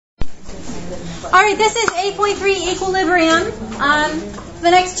All right, this is 8.3 equilibrium. The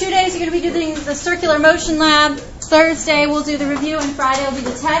next 2 days you're going to be doing the circular motion lab. Thursday we'll do the review, and Friday will be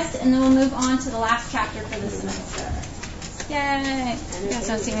the test, and then we'll move on to the last chapter for the semester. Yay! You guys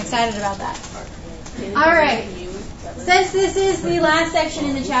don't seem excited about that. All right. Since this is the last section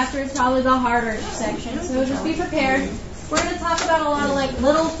in the chapter, it's probably the harder section, so just be prepared. We're going to talk about a lot of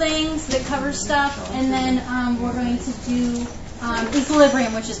little things that cover stuff, and then we're going to do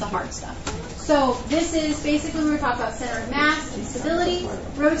equilibrium, which is the hard stuff. So this is basically we're talking about center of mass and stability,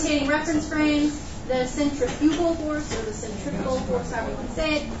 rotating reference frames, the centrifugal force or the centrifugal force, however you want to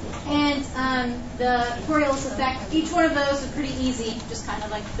say it, and the Coriolis effect. Each one of those are pretty easy, just kind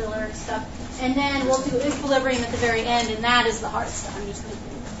of like filler stuff. And then we'll do equilibrium at the very end, and that is the hard stuff.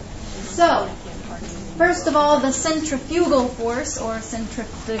 So, first of all, the centrifugal force, or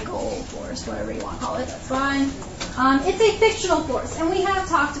centrifugal force, whatever you want to call it, that's fine. It's a fictional force, and we have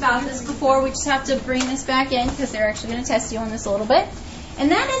talked about this before. We just have to bring this back in because they're actually going to test you on this a little bit.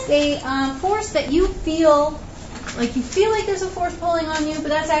 And that is a force that you feel like there's a force pulling on you, but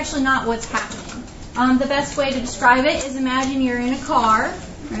that's actually not what's happening. The best way to describe it is imagine you're in a car,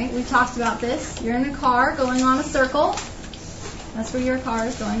 right? We've talked about this. You're in a car going on a circle. That's where your car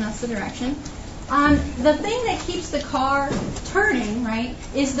is going. That's the direction. The thing that keeps the car turning, right,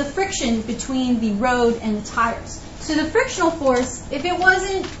 is the friction between the road and the tires. So the frictional force, if it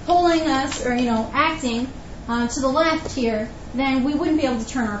wasn't pulling us or, acting to the left here, then we wouldn't be able to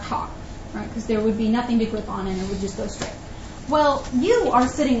turn our car, right, because there would be nothing to grip on and it would just go straight. Well, you are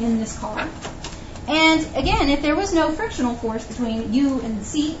sitting in this car, and again, if there was no frictional force between you and the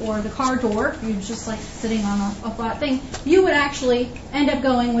seat or the car door, if you're just like sitting on a flat thing, you would actually end up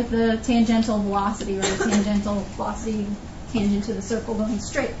going with the tangential velocity, or the tangential velocity tangent to the circle going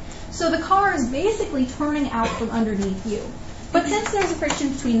straight. So the car is basically turning out from underneath you. But since there's a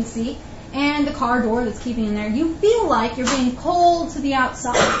friction between the seat and the car door that's keeping in there, you feel like you're being pulled to the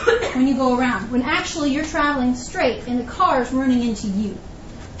outside when you go around, when actually you're traveling straight and the car is running into you.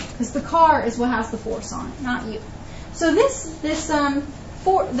 Because the car is what has the force on it, not you. So this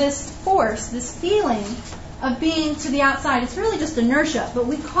feeling of being to the outside, it's really just inertia, but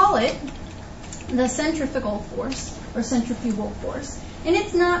we call it the centrifugal force or centrifugal force, and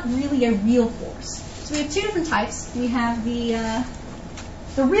it's not really a real force. So we have two different types. We have the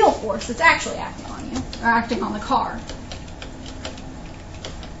real force that's actually acting on you, or acting on the car.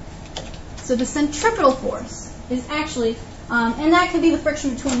 So the centripetal force is actually, and that could be the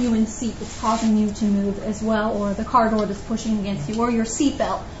friction between you and the seat that's causing you to move as well, or the car door that's pushing against you, or your seat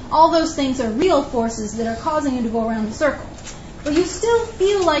belt. All those things are real forces that are causing you to go around the circle. But you still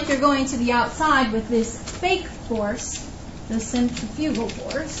feel like you're going to the outside with this fake force, the centrifugal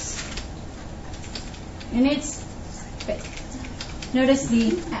force, and it's fake. Notice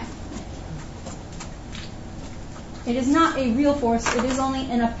the F. It is not a real force. It is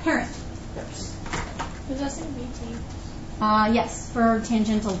only an apparent force. Does that say VT? Yes, for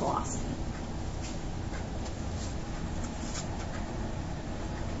tangential velocity.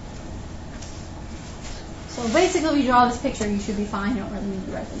 So basically, if you draw this picture, you should be fine. You don't really need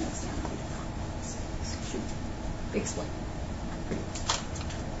to write the notes down. Should explain.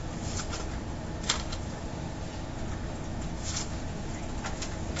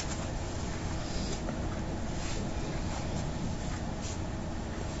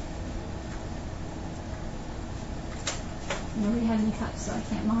 Nobody had any cups, so I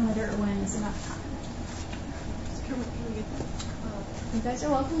can't monitor when it's enough time. Can we get that? You guys are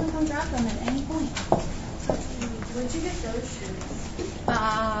welcome to come drop them at any point. Where'd you get those shoes?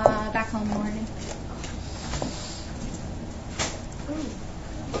 Back home in Oregon.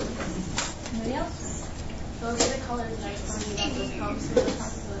 Anybody else? Those are the colors nice on you. Those pumps and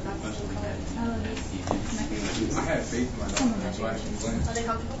the pumps are the same color. Oh, these. My favorite shoes. I had faith in myself. That's why I didn't blame. Are they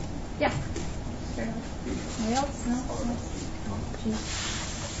comfortable? Yeah. Anybody else? No?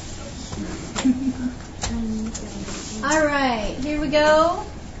 All right, here we go. I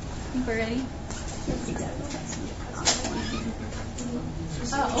think we're ready.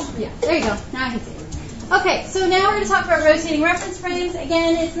 Oh, yeah, there you go. Now I can see it. Okay, so now we're going to talk about rotating reference frames.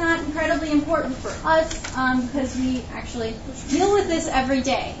 Again, it's not incredibly important for us because we actually deal with this every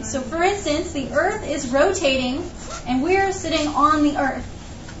day. So for instance, the Earth is rotating and we're sitting on the Earth,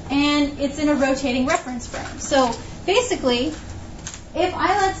 and it's in a rotating reference frame. So basically, if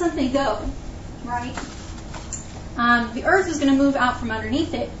I let something go, right, the Earth is going to move out from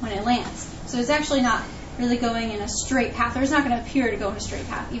underneath it when it lands. So it's actually not really going in a straight path, or it's not going to appear to go in a straight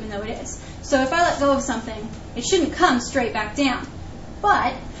path, even though it is. So if I let go of something, it shouldn't come straight back down.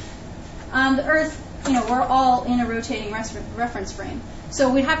 But the Earth, we're all in a rotating reference frame. So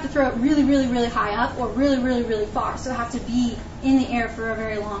we'd have to throw it really, really, really high up or really, really, really far. So it would have to be in the air for a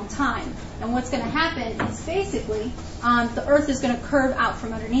very long time. And what's going to happen is basically the Earth is going to curve out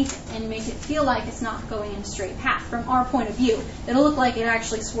from underneath it and make it feel like it's not going in a straight path. From our point of view, it'll look like it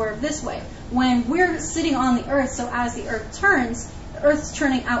actually swerved this way. When we're sitting on the Earth, so as the Earth turns, the Earth's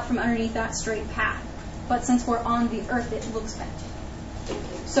turning out from underneath that straight path. But since we're on the Earth, it looks bent.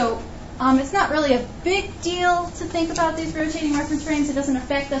 So it's not really a big deal to think about these rotating reference frames. It doesn't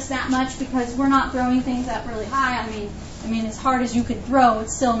affect us that much because we're not throwing things up really high. I mean, as hard as you could throw,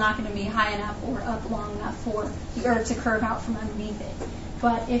 it's still not going to be high enough or up long enough for the Earth to curve out from underneath it.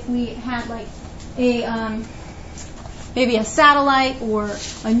 But if we had like a maybe a satellite or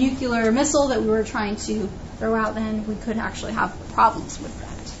a nuclear missile that we were trying to throw out, then we could actually have problems with that.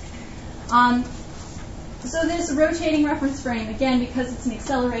 So this rotating reference frame, again, because it's an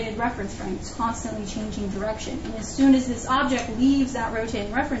accelerated reference frame, it's constantly changing direction. And as soon as this object leaves that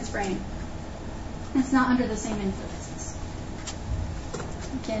rotating reference frame, it's not under the same influences.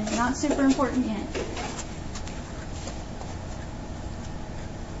 Again, not super important yet.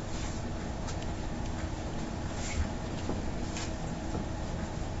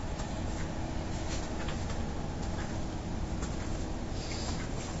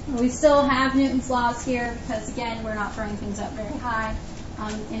 We still have Newton's laws here because, again, we're not throwing things up very high.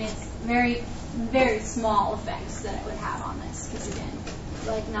 And it's very, very small effects that it would have on this because, again,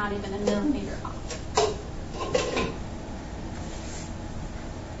 like not even a millimeter off.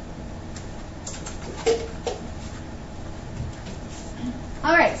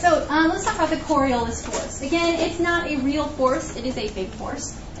 All right, so let's talk about the Coriolis force. Again, it's not a real force. It is a big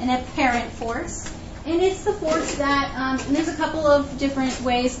force, an apparent force. And it's the force that, and there's a couple of different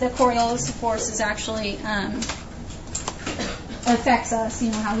ways that Coriolis force is actually affects us,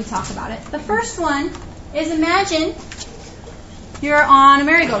 how we talk about it. The first one is imagine you're on a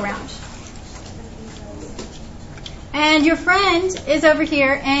merry-go-round. And your friend is over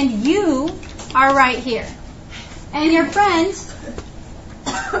here, and you are right here. And your friend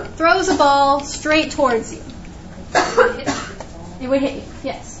throws a ball straight towards you. It would hit you,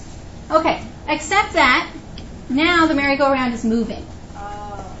 yes. Okay. Except that now the merry-go-round is moving.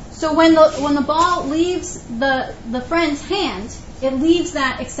 So when the ball leaves the friend's hand, it leaves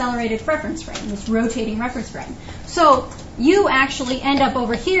that accelerated reference frame, this rotating reference frame. So you actually end up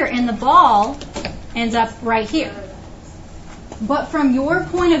over here, and the ball ends up right here. But from your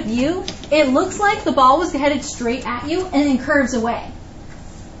point of view, it looks like the ball was headed straight at you and then curves away.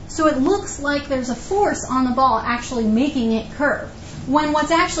 So it looks like there's a force on the ball actually making it curve. When what's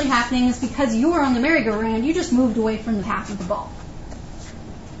actually happening is because you were on the merry-go-round, you just moved away from the path of the ball.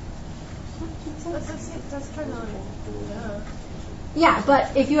 That's kind of Yeah,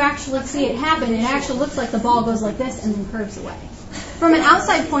 but if you actually see it happen, it actually looks like the ball goes like this and then curves away. From an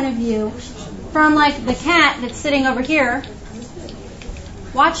outside point of view, from like the cat that's sitting over here,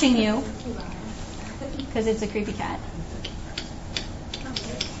 watching you, because it's a creepy cat.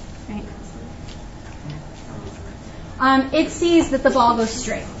 Right. It sees that the ball goes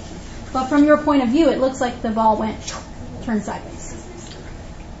straight. But from your point of view, it looks like the ball turned sideways.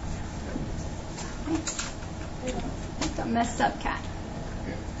 It's a messed up cat.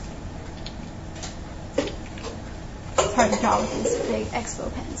 It's hard to draw with these big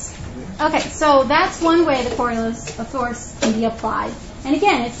expo pens. Okay, so that's one way the Coriolis force can be applied. And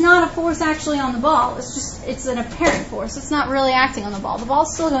again, it's not a force actually on the ball. It's an apparent force. It's not really acting on the ball. The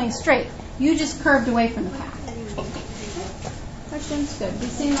ball's still going straight. You just curved away from the path. Questions? Good. We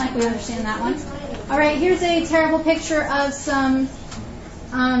seem like we understand that one. All right, here's a terrible picture of some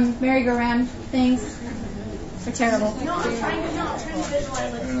merry-go-round things. They're terrible. No, I'm trying to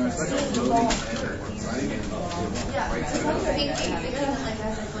visualize like the ball.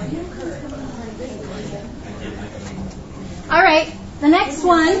 All right, the next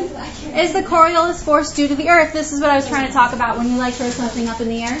one is the Coriolis force due to the Earth. This is what I was trying to talk about when you like throw something up in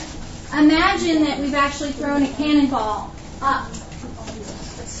the air. Imagine that we've actually thrown a cannonball up,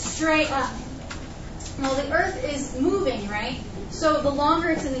 straight up. Well, the Earth is moving, right? So the longer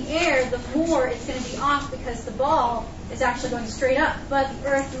it's in the air, the more it's going to be off because the ball is actually going straight up. But the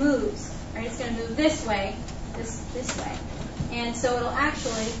Earth moves, right? It's going to move this way, this way. And so it'll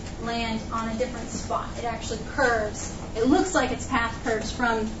actually land on a different spot. It actually curves. It looks like its path curves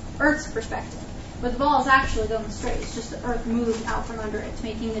from Earth's perspective. But the ball is actually going straight. It's just the Earth moved out from under it,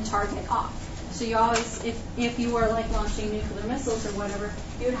 making the target off. So you always, if you were like launching nuclear missiles or whatever,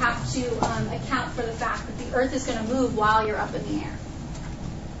 you would have to account for the fact that the Earth is going to move while you're up in the air.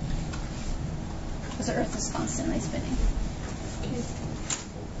 Because the Earth is constantly spinning.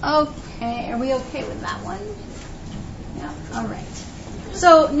 Okay, are we okay with that one? Yeah, all right.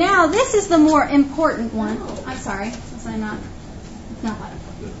 So now this is the more important one. I'm sorry, was I not? Not that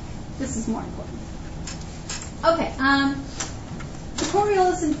important. This is more important. Okay. The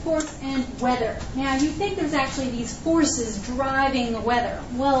Coriolis and force and weather. Now you think there's actually these forces driving the weather.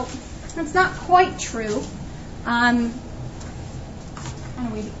 Well, that's not quite true. How do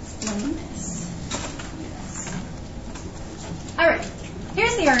we explain this? All right.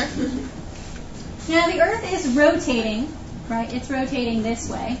 Here's the Earth. Now the Earth is rotating, right? It's rotating this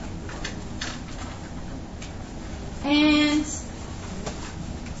way. And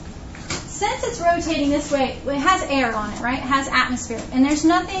since it's rotating this way, it has air on it, right? It has atmosphere. And there's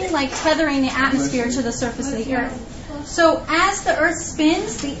nothing like tethering the atmosphere to the surface of the Earth. So as the Earth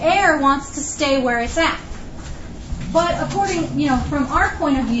spins, the air wants to stay where it's at. But according, from our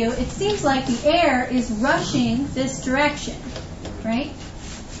point of view, it seems like the air is rushing this direction, right?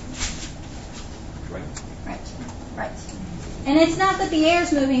 Right. And it's not that the air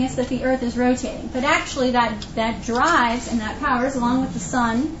is moving, it's that the Earth is rotating. But actually that drives and that powers, along with the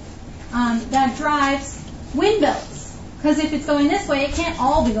sun, that drives wind belts. Because if it's going this way, it can't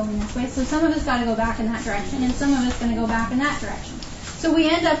all be going this way. So some of it's got to go back in that direction, and some of it's going to go back in that direction. So we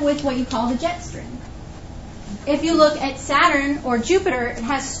end up with what you call the jet stream. If you look at Saturn or Jupiter, it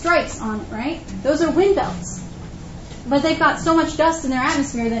has stripes on it, right? Those are wind belts. But they've got so much dust in their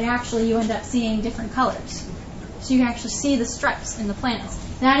atmosphere that actually you end up seeing different colors. So you can actually see the stripes in the planets.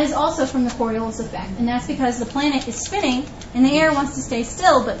 That is also from the Coriolis effect. And that's because the planet is spinning and the air wants to stay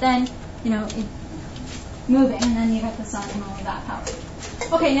still, but then, it's moving, and then you got the sun and all of that power.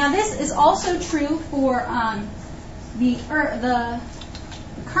 Okay, now this is also true for the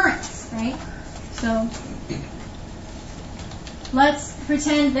currents, right? So let's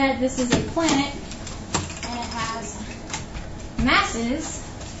pretend that this is a planet and it has masses,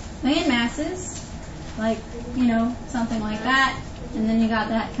 land masses, like, something like that. And then you got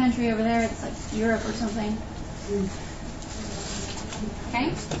that country over there, it's like Europe or something.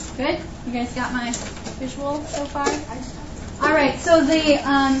 Okay, good? You guys got my visual so far? All right, so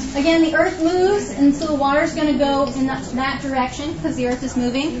again, the Earth moves, and so the water's going to go in that direction because the Earth is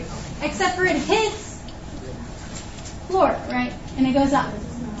moving, except for it hits Florida, right? And it goes up,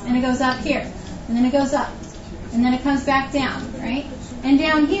 and it goes up here, and then it goes up, and then it comes back down, right? And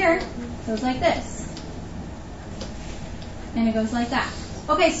down here, it goes like this. And it goes like that.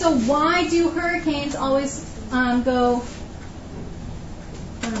 Okay, so why do hurricanes always go,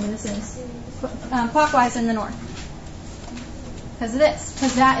 whatever this is, clockwise in the north? Because of this.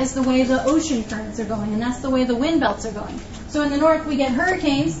 Because that is the way the ocean currents are going, and that's the way the wind belts are going. So in the north we get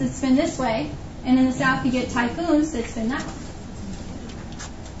hurricanes that spin this way, and in the south you get typhoons that spin that way.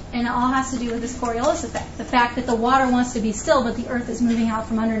 And it all has to do with this Coriolis effect, the fact that the water wants to be still, but the Earth is moving out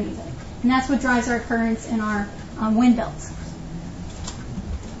from underneath it. And that's what drives our currents and our wind belts.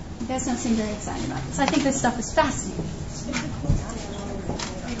 You guys don't seem very excited about this. I think this stuff is fascinating.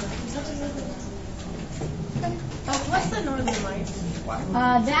 What's the northern lights?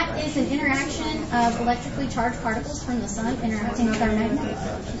 That is an interaction of electrically charged particles from the sun interacting with our magnetic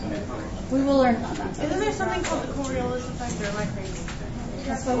field. We will learn about that. Isn't there something called the Coriolis effect, or am I crazy?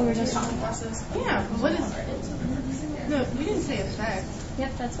 That's what we were just talking about. Yeah, what is it? No, we didn't say effect.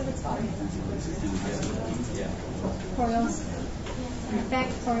 Yep, that's what it's called. Coriolis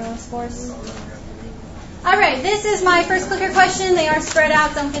effect, Coriolis force. All right, this is my first clicker question. They are spread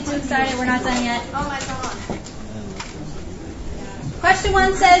out. Don't get too excited. We're not done yet. Oh my God. Question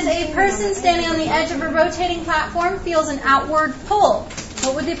 1 says, a person standing on the edge of a rotating platform feels an outward pull.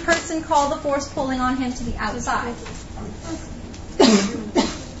 What would the person call the force pulling on him to the outside?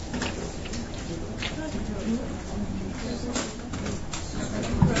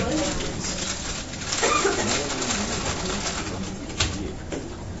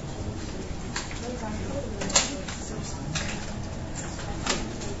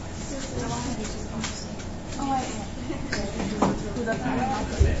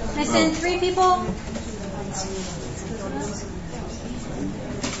 I send 3 people. I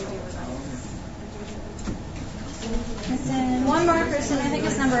send 1 more person. I think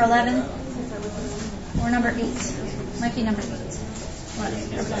it's number 11 or number 8. Might be number 8.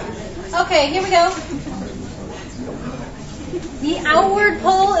 Okay, here we go. The outward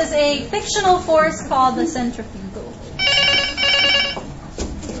pull is a fictional force called the centrifugal.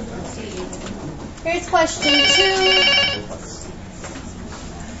 Here's question 2.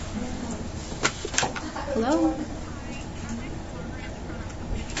 Hello?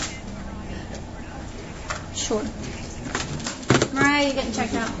 Sure. Mariah, you getting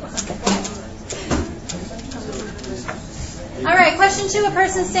checked out? All right, question 2. A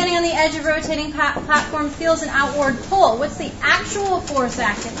person standing on the edge of a rotating platform feels an outward pull. What's the actual force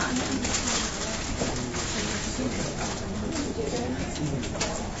acting on him?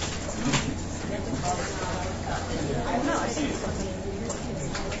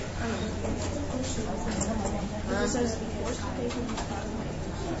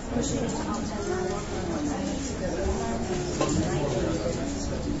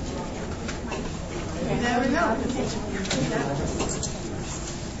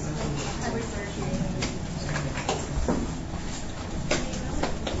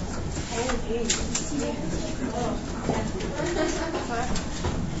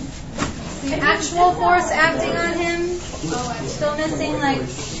 The actual force acting on him. Still missing like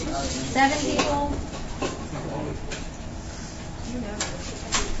 7 people.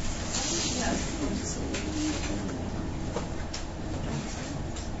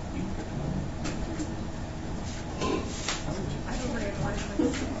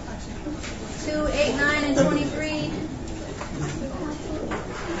 Two, 8, 9, and 23.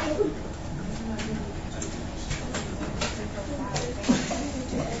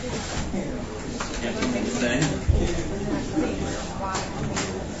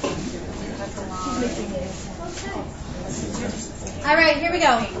 All right, here we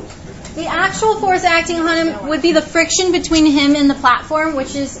go. The actual force acting on him would be the friction between him and the platform,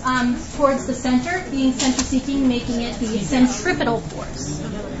 which is towards the center, being center-seeking, making it the centripetal force.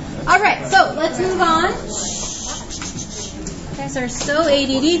 All right, so let's move on. You guys are so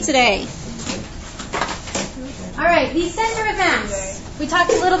ADD today. All right, the center of mass. We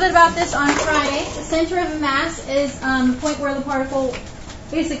talked a little bit about this on Friday. The center of mass is the point where the particle,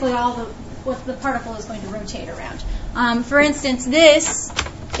 basically what the particle is going to rotate around. For instance, this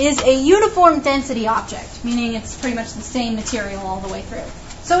is a uniform density object, meaning it's pretty much the same material all the way through.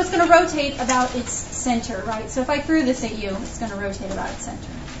 So it's going to rotate about its center, right? So if I threw this at you, it's going to rotate about its center.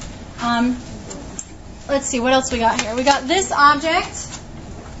 Let's see, what else we got here? We got this object.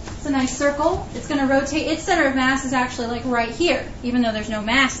 It's a nice circle. It's going to rotate. Its center of mass is actually like right here, even though there's no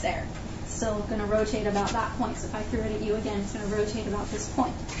mass there. It's still going to rotate about that point. So if I threw it at you again, it's going to rotate about this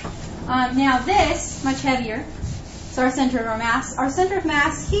point. Now this, much heavier, is our center of our mass. Our center of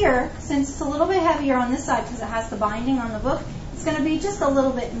mass here, since it's a little bit heavier on this side because it has the binding on the book, it's going to be just a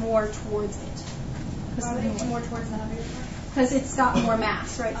little bit more towards it. More towards the heavier part? Because it's got more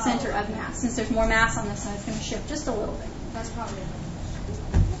mass, right? Center of mass. Since there's more mass on this side, it's going to shift just a little bit. That's probably it.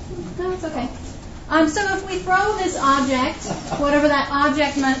 No, it's okay. So if we throw this object, whatever that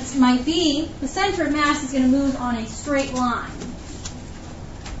object might be, the center of mass is going to move on a straight line.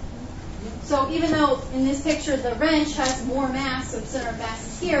 So even though in this picture the wrench has more mass, so the center of mass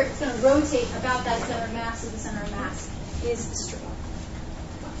is here, it's going to rotate about that center of mass, so the center of mass is straight.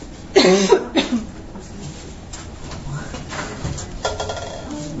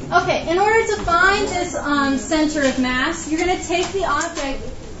 Okay, in order to find this center of mass, you're going to take the object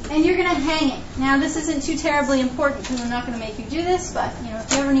and you're going to hang it. Now, this isn't too terribly important because I'm not going to make you do this, but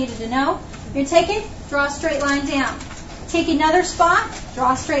if you ever needed to know, you're going to take it, draw a straight line down. Take another spot,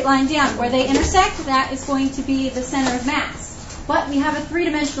 draw a straight line down. Where they intersect, that is going to be the center of mass. But we have a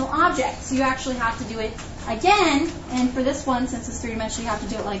three-dimensional object, so you actually have to do it again. And for this one, since it's three-dimensional, you have to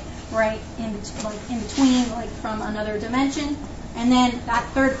do it like right in between, like from another dimension. And then that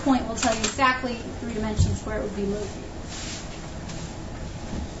third point will tell you exactly in 3 dimensions where it would be located.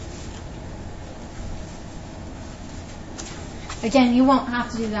 Again, you won't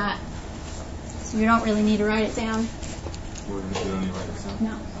have to do that, so you don't really need to write it down. You don't need to write this down?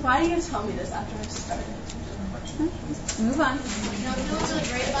 No. Why do you tell me this after I started? Move on. You know what's really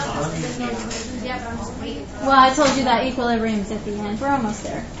great about this? There's no divisions yet, but I'm just waiting for Well, I told you that equilibrium is at the end. We're almost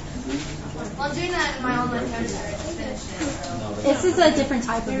there. Well, I'm doing that in my online chemistry. I just finished it. So. This is a different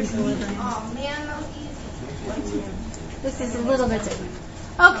type of equilibrium. Oh, man, that was easy. This is a little bit different.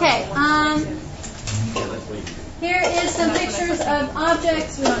 Okay. Here is some pictures of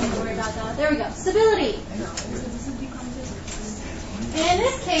objects. We don't need to worry about that. There we go. Stability. In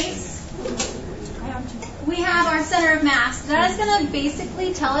this case, we have our center of mass. That is going to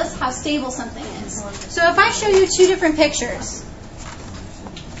basically tell us how stable something is. So if I show you 2 different pictures,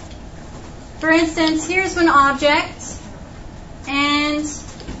 for instance, here's one object, and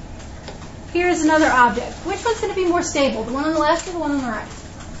here's another object. Which one's going to be more stable, the one on the left or the one on the right?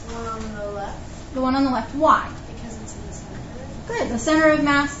 The one on the left. The one on the left. Why? Because it's in the center. Good. The center of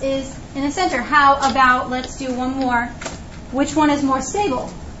mass is in the center. How about, let's do one more. Which one is more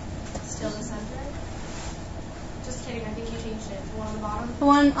stable? Still the center? Just kidding, I think you changed it. The one on the bottom? The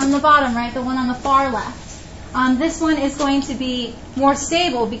one on the bottom, right? The one on the far left. This one is going to be more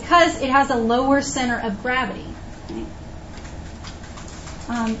stable because it has a lower center of gravity.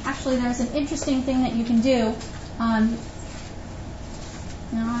 Actually, there's an interesting thing that you can do.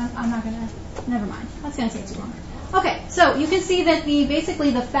 No, I'm not going to, never mind. That's going to take too long. Okay, so you can see that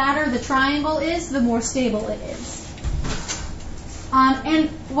basically the fatter the triangle is, the more stable it is. And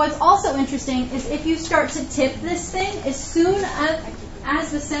what's also interesting is if you start to tip this thing, as soon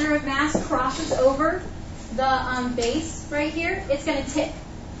as the center of mass crosses over the base right here, it's going to tip.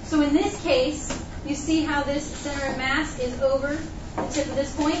 So in this case, you see how this center of mass is over the tip of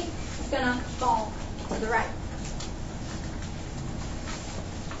this point? It's going to fall to the right.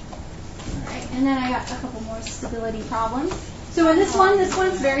 All right, and then I got a couple more stability problems. So in this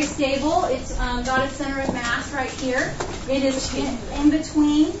one's very stable. It's got a center of mass right here. It is in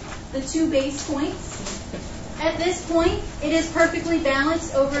between the two base points. At this point, it is perfectly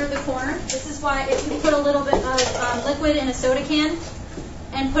balanced over the corner. This is why if you put a little bit of liquid in a soda can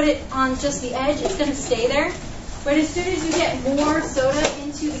and put it on just the edge, it's going to stay there. But as soon as you get more soda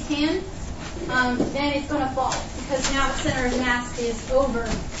into the can, then it's going to fall because now the center of mass is over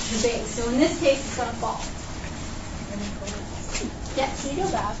the base. So in this case, it's going to fall. Yes, you go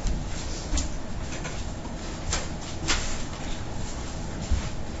back.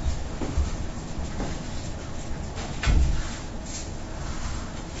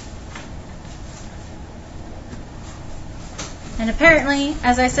 And apparently,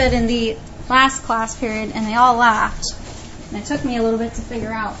 as I said in the last class period, and they all laughed, and it took me a little bit to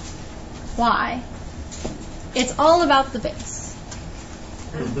figure out why, it's all about the base.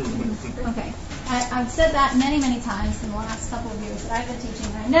 Okay. I've said that many, many times in the last couple of years that I've been teaching,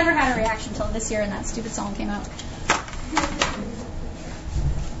 and I never had a reaction until this year and that stupid song came out.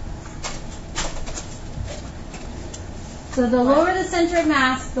 So the lower the center of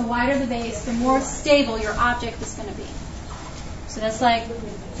mass, the wider the base, the more stable your object is going to be. So that's like,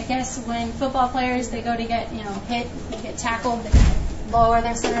 I guess when football players, they go to get, hit, they get tackled, they lower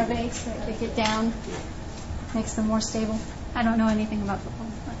their center of base, they get down, makes them more stable. I don't know anything about football.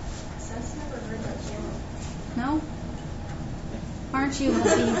 No? Aren't you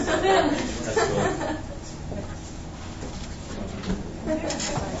lucky?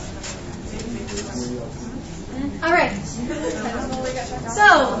 All right.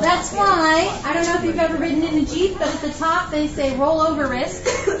 So that's why, I don't know if you've ever ridden in a Jeep, but at the top they say rollover risk.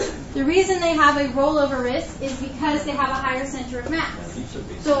 The reason they have a rollover risk is because they have a higher center of mass.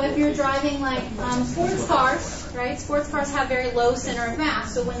 So if you're driving like sports cars, right? Sports cars have very low center of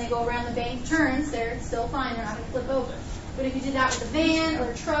mass. So when they go around the bank turns, they're still fine. They're not going to flip over. But if you did that with a van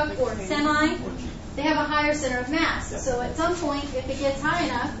or a truck or a semi, they have a higher center of mass. So at some point, if it gets high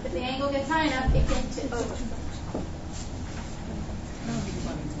enough, if the angle gets high enough, it can tip over.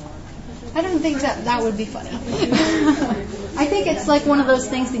 I don't think that would be funny. I think it's like one of those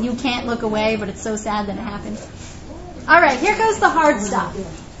things that you can't look away, but it's so sad that it happened. All right, here goes the hard stuff.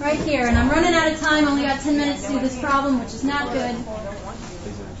 Right here, and I'm running out of time. Only got 10 minutes to do this problem, which is not good.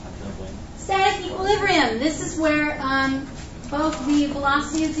 Static equilibrium. This is where both the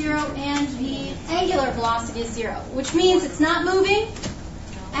velocity is zero and the angular velocity is zero, which means it's not moving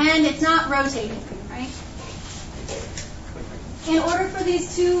and it's not rotating, right? In order for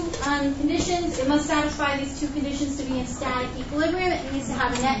these two conditions, it must satisfy these two conditions to be in static equilibrium. It needs to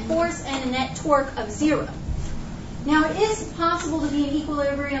have a net force and a net torque of zero. Now, it is possible to be in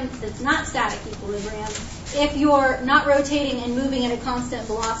equilibrium that's not static equilibrium if you're not rotating and moving at a constant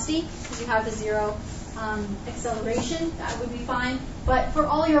velocity, because you have the zero acceleration. That would be fine. But for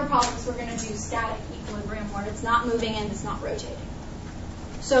all your problems, we're going to do static equilibrium where it's not moving and it's not rotating.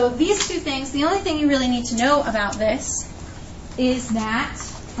 So these two things, the only thing you really need to know about this is that,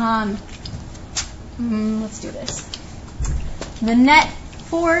 let's do this. The net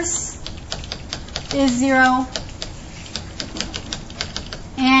force is zero,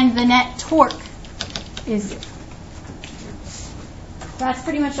 and the net torque is zero. That's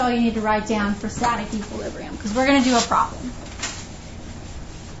pretty much all you need to write down for static equilibrium, because we're going to do a problem.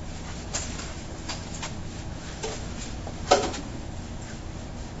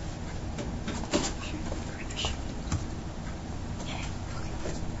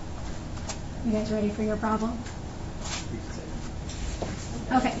 You guys ready for your problem?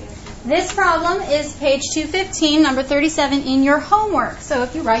 Okay. This problem is page 215, number 37 in your homework. So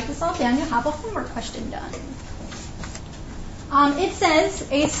if you write this all down, you'll have a homework question done. It says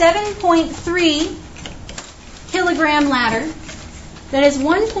a 7.3 kilogram ladder that is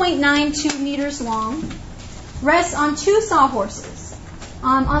 1.92 meters long rests on two sawhorses.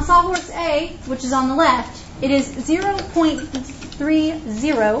 On sawhorse A, which is on the left, it is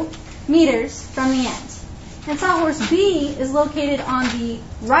 0.30 meters from the end. And sawhorse B is located on the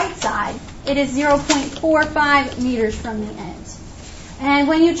right side. It is 0.45 meters from the end. And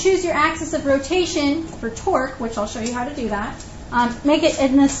when you choose your axis of rotation for torque, which I'll show you how to do that, make it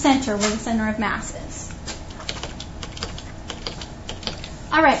in the center where the center of mass is.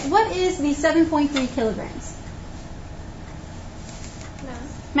 All right, what is the 7.3 kilograms?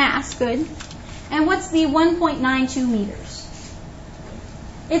 Mass, good. And what's the 1.92 meters?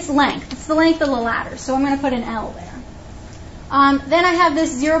 It's length. It's the length of the ladder, so I'm going to put an L there. Then I have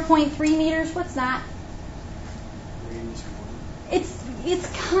this 0.3 meters. What's that? It's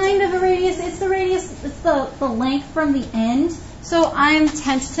kind of a radius. It's the radius. It's the length from the end. So I'm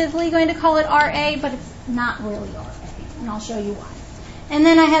tentatively going to call it RA, but it's not really RA, and I'll show you why. And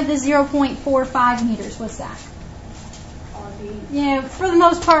then I have the 0.45 meters. What's that? RB. Yeah, for the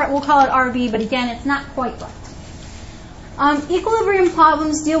most part, we'll call it RB, but again, it's not quite right. Equilibrium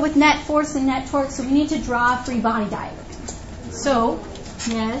problems deal with net force and net torque, so we need to draw a free body diagram. So,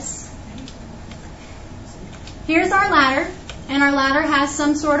 yes, here's our ladder, and our ladder has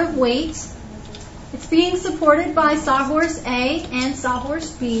some sort of weight. It's being supported by sawhorse A and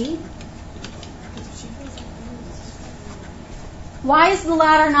sawhorse B. Why is the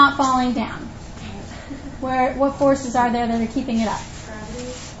ladder not falling down? What forces are there that are keeping it up?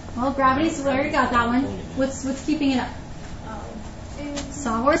 Gravity. Well, gravity's, we already got that one. What's keeping it up?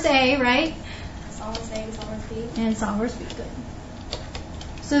 Sawhorse A, right? Sawhorse A and sawhorse B. And sawhorse B, good.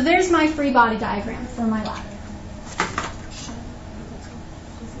 So there's my free body diagram for my ladder.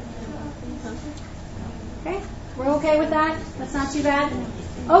 Okay, we're okay with that? That's not too bad?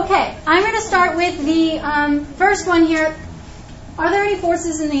 Okay, I'm going to start with the first one here. Are there any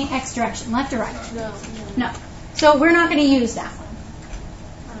forces in the x direction, left or right? No. No. So we're not going to use that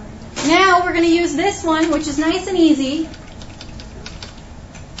one. Now we're going to use this one, which is nice and easy.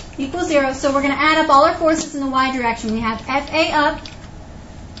 Equals 0. So we're going to add up all our forces in the y direction. We have FA up,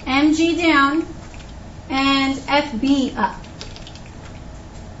 mg down, and FB up.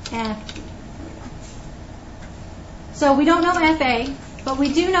 FB. So we don't know FA, but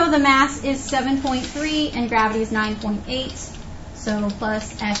we do know the mass is 7.3 and gravity is 9.8. So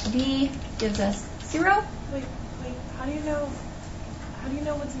plus FB gives us 0. Wait. How do you know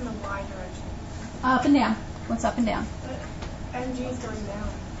what's in the y direction? Up and down. What's up and down? Mg is going down.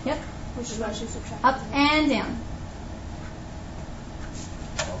 Yep. Which is why she subtracted. Up and down.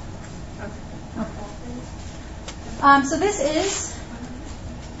 Okay. So this is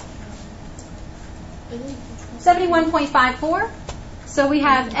 71.54. So we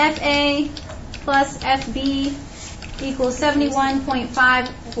have FA plus FB equals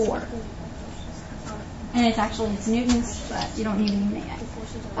 71.54. And it's newtons, but you don't need a unit yet.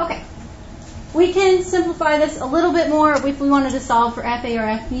 Okay. We can simplify this a little bit more if we wanted to solve for FA or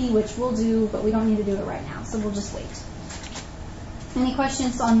FB, which we'll do, but we don't need to do it right now, so we'll just wait. Any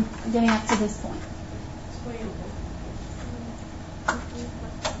questions on getting up to this point?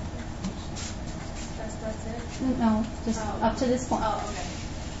 That's it? No, just up to this point. Oh,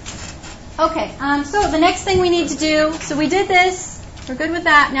 okay. Okay, so the next thing we need to do, so we did this, we're good with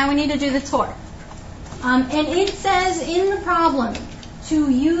that, now we need to do the torque. And it says in the problem to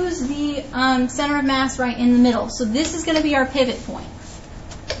use the center of mass right in the middle. So this is going to be our pivot point.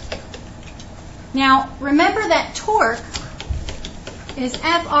 Now, remember that torque is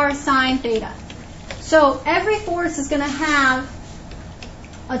Fr sine theta. So every force is going to have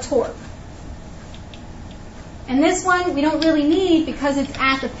a torque. And this one we don't really need because it's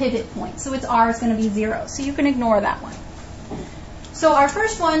at the pivot point. So its R is going to be 0. So you can ignore that one. So our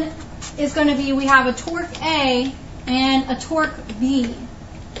first one is going to be, we have a torque A and a torque B.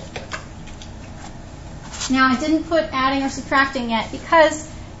 Now I didn't put adding or subtracting yet because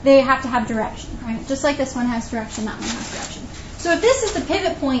they have to have direction, right? Just like this one has direction, that one has direction. So if this is the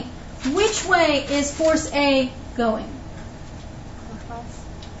pivot point, which way is force A going?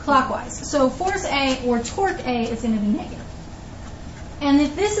 Clockwise. So force A or torque A is going to be negative. And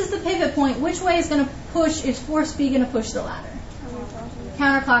if this is the pivot point, which way is going to push, is force B going to push the ladder?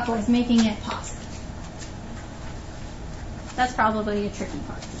 Counterclockwise, making it positive. That's probably a tricky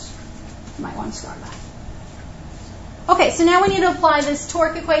part. You might want to start that. Okay, so now we need to apply this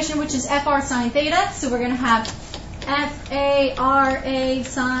torque equation, which is Fr sine theta. So we're going to have F-A-R-A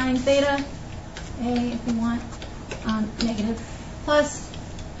sine theta, A if we want, negative, plus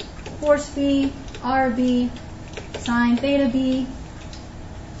force B, RB, sine theta B,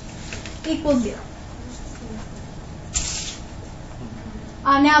 equals 0.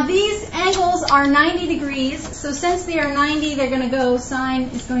 Now these angles are 90 degrees, so since they are 90, they're going to go, sine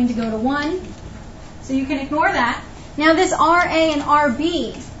is going to go to 1. So you can ignore that. Now this RA and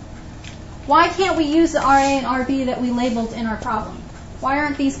RB, why can't we use the RA and RB that we labeled in our problem? Why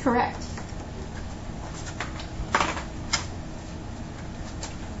aren't these correct?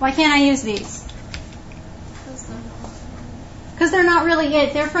 Why can't I use these? Because they're not really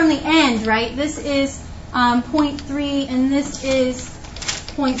it. They're from the end, right? This is 0.3 and this is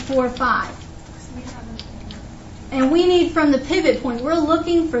 0.45. And we need from the pivot point, we're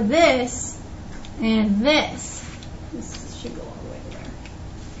looking for this and this. This should go all the way to there.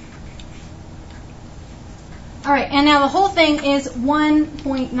 All right, and now the whole thing is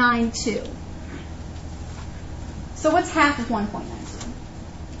 1.92. So what's half of 1.92?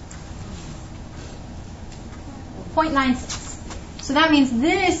 0.96. So that means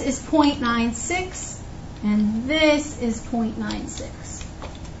this is 0.96 and this is 0.96.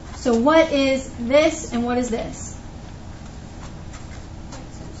 So what is this and what is this?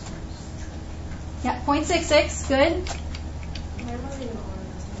 Yeah, 0.66, good.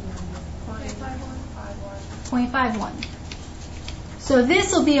 0.51. So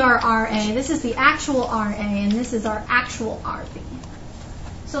this will be our RA. This is the actual RA, and this is our actual RB.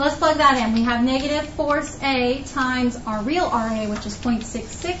 So let's plug that in. We have negative force A times our real RA, which is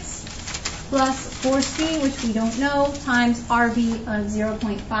 0.66, plus force B, which we don't know, times RB of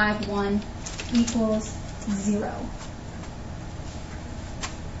 0.51 equals 0.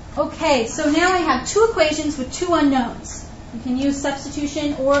 Okay, so now I have two equations with two unknowns. You can use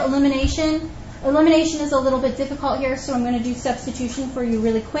substitution or elimination. Elimination is a little bit difficult here, so I'm going to do substitution for you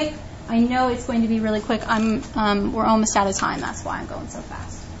really quick. I know it's going to be really quick. We're almost out of time. That's why I'm going so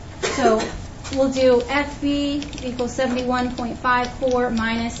fast. So we'll do FB equals 71.54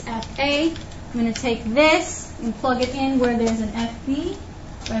 minus FA. I'm going to take this and plug it in where there's an FB.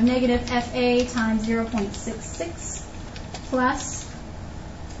 So I have negative FA times 0.66 plus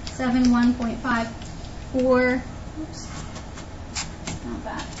 71.54. Oops. Not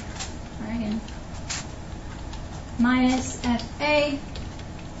bad. Try again. Minus FA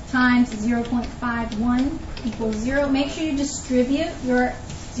times 0.51 equals 0. Make sure you distribute your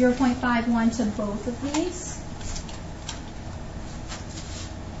 0.51 to both of these.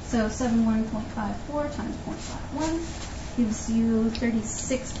 So 71.54 times 0.51 gives you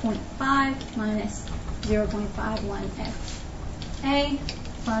 36.5 minus 0.51 FA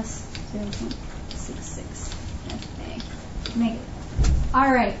plus 0.66 FA negative.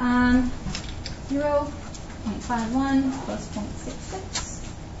 All right, 0.51 plus 0.66.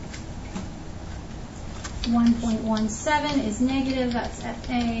 1.17 is negative, that's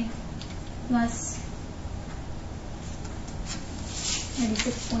FA, plus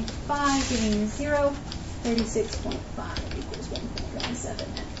 36.5, giving you 0. 36.5 equals 1.17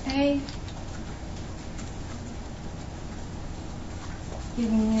 FA,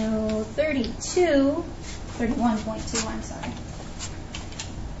 giving you 31.2, I'm sorry,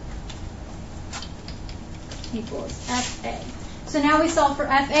 equals FA. So now we solve for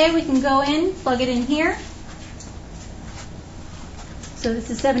FA. We can go in, plug it in here. So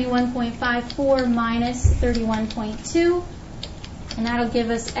this is 71.54 minus 31.2, and that'll give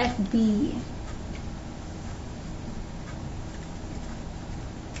us FB.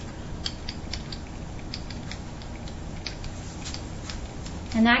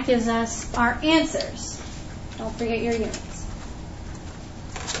 And that gives us our answers. Don't forget your units.